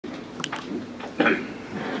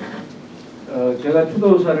제가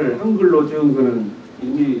추도사를 한글로 적은 거는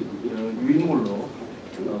이미 유인물로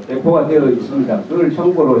배포가 되어 있습니다. 그걸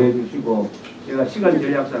참고로 해주시고, 제가 시간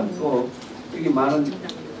전략상 또 여기 많은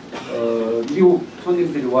미국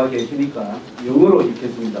손님들이 와 계시니까 영어로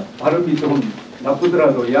읽겠습니다. 발음이 좀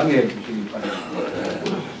나쁘더라도 양해해 주시기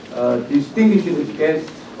바랍니다. Distinguished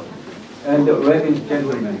guests and ladies and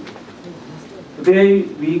gentlemen, today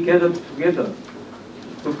we gathered together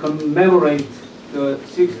to commemorate the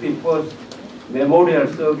 61st memorial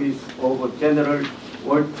service of General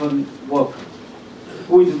Walton Walker,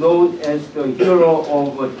 who is known as the hero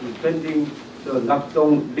of defending the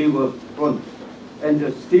Nakdong River front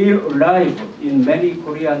and still alive in many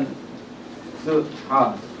Korean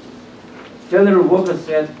hearts. General Walker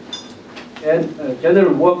said,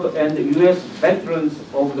 General Walker and U.S. veterans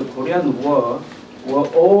of the Korean War were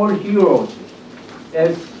all heroes,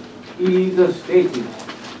 as is stated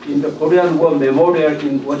in the Korean War Memorial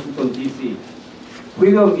in Washington, D.C.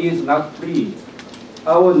 Freedom is not free.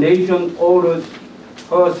 Our nation honors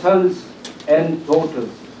her sons and daughters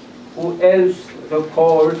who answer the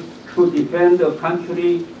call to defend a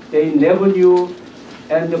country they never knew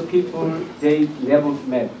and the people they never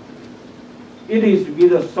met. It is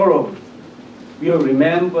with sorrow we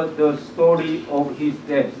remember the story of his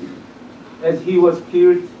death, as he was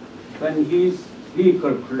killed when his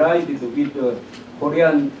vehicle collided with the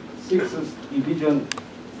Korean 6th Division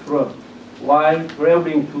truck while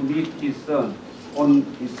traveling to meet his son on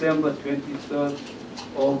December 23rd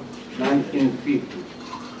of 1950.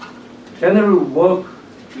 General Walker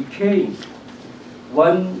became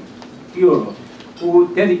one hero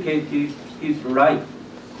who dedicated his life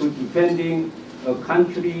to defending a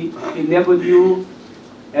country he never knew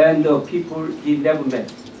and a people he never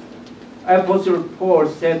met. Apostle Paul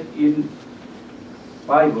said in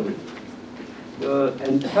Bible, the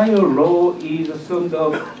entire law is summed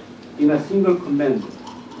up in a single command: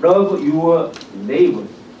 love your neighbors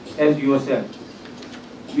as yourself.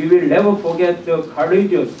 We will never forget the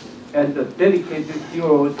courageous and the dedicated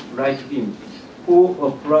heroes like him who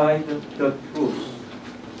applied the truth: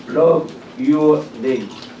 love your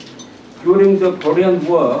neighbor. During the Korean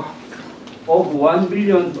War, over 1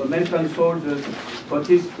 million American soldiers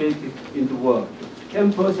participated in the war.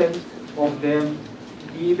 10% of them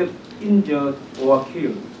either injured or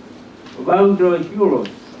killed. Among the heroes,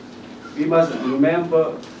 we must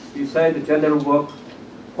remember, beside General Walker,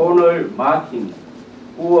 Colonel Martin,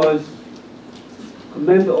 who was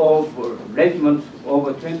commander of regiment of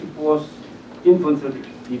 24th Infantry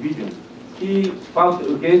Division. He fought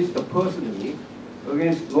personally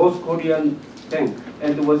against North Korean tank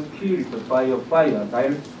and was killed by a fire,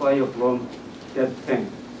 direct fire from that tank.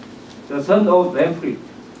 The son of Manfred,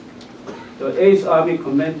 the 8th Army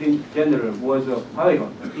commanding general, was a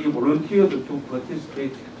pilot. He volunteered to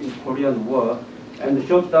participate in Korean War and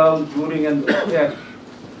shot down during an attack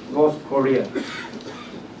North Korea.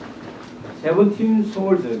 17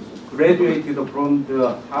 soldiers graduated from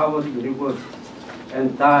the Harvard University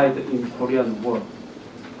and died in Korean War.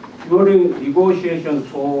 During negotiations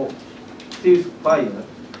for ceasefire,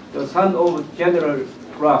 the son of General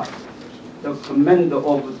Clark, the commander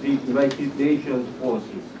of the United Nations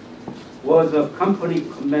forces, was a company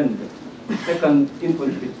commander, 2nd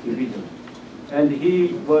Infantry Division, and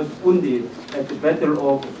he was wounded at the Battle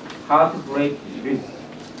of Heartbreak Ridge.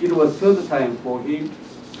 It was third time for him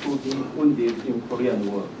to be wounded in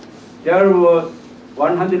Korean War. There were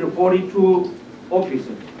 142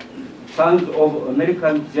 officers, sons of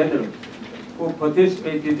American generals, who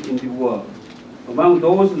participated in the war. Among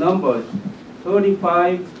those numbers,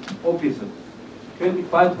 35 officers,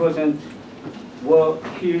 25% were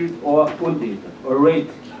killed or wounded, a rate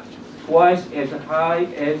twice as high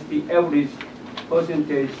as the average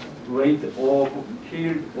percentage rate of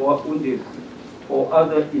killed or wounded for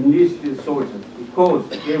other enlisted soldiers, because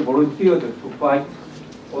they volunteered to fight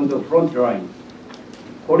on the front line.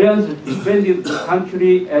 Koreans defended the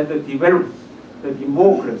country and developed the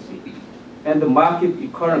democracy and the market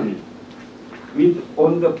economy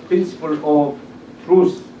on the principle of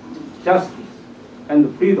truth, justice,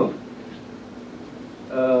 and freedom.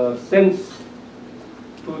 Thanks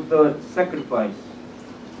to the sacrifice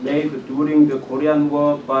made during the Korean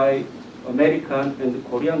War by American and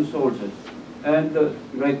Korean soldiers and the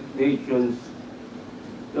United Nations,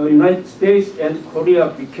 the United States and Korea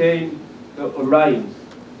became the alliance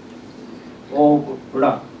of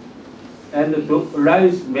bloc, and the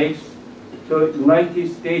alliance makes the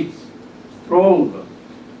United States stronger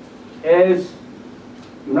as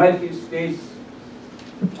United States,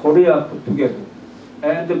 Korea put together,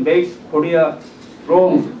 and makes Korea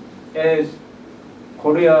strong as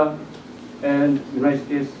Korea and United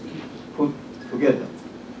States put together.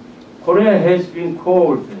 Korea has been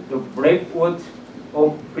called the breakwater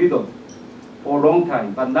of freedom for a long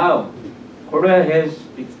time, but now Korea has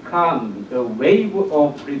become the wave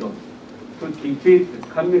of freedom to defeat the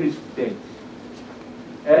communist state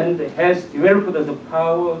and has developed the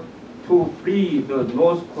power to free the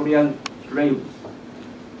North Korean slaves.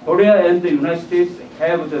 Korea and the United States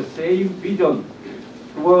have the same vision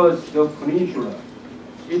towards the peninsula.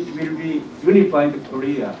 It will be unified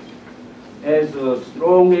Korea as a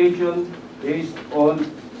strong nation based on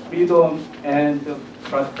freedom and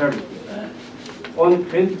prosperity. On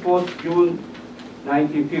 24th June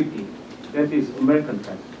 1950, that is American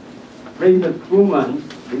time, President Truman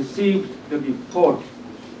received the report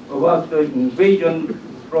about the invasion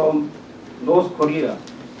from North Korea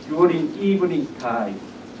during evening time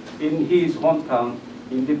in his hometown,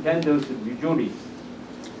 Independence, Missouri.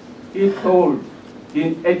 He told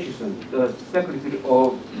Dean Acheson, the Secretary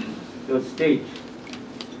of the State,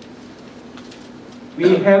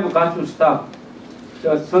 "We have got to stop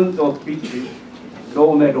the sons of bitches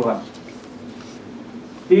no matter what."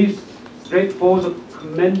 These straightforward,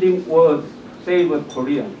 commanding words saved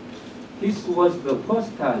Korea. This was the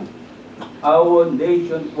first time our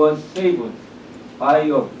nation was saved by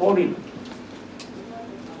a foreigner.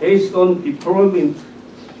 Based on deployment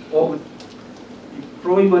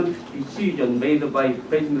decision made by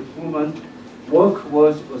President Truman, work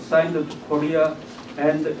was assigned to Korea,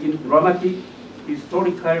 and in dramatic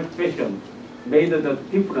historical fashion made the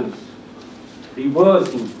difference,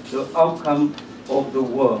 reversing the outcome of the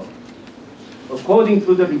war. According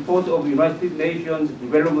to the report of United Nations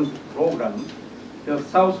Development Program, the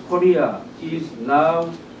South Korea is now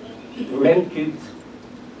ranked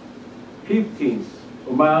 15th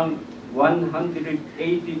among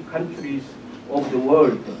 180 countries of the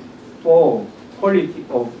world for quality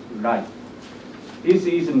of life. This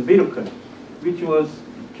is a miracle which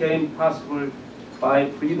became possible by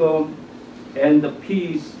freedom and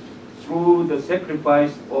peace through the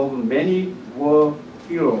sacrifice of many war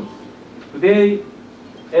heroes. Today,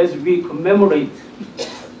 as we commemorate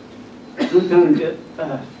Lieutenant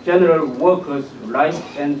General Walker's life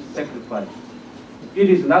and sacrifice, it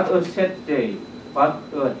is not a sad day, but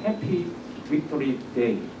a happy victory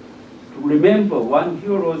day. To remember one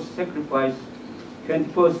hero's sacrifice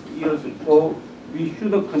 21st years ago, we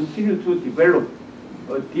should continue to develop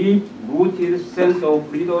a deep-rooted sense of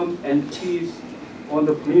freedom and peace on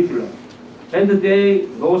the peninsula. And the day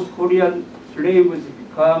North Korean slaves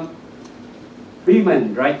become free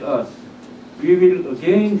men like us, we will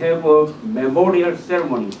again have a memorial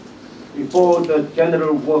ceremony before the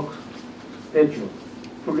General Walker statue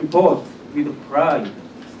to report with pride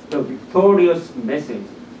the victorious message.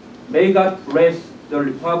 May God bless the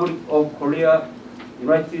Republic of Korea,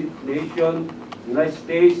 United Nations, United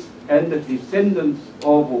States, and the descendants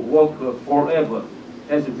of Walker forever,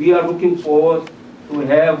 as we are looking forward to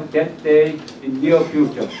have that day in near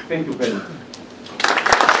future. Thank you very much.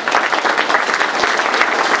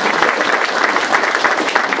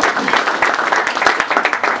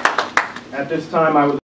 At this time, I would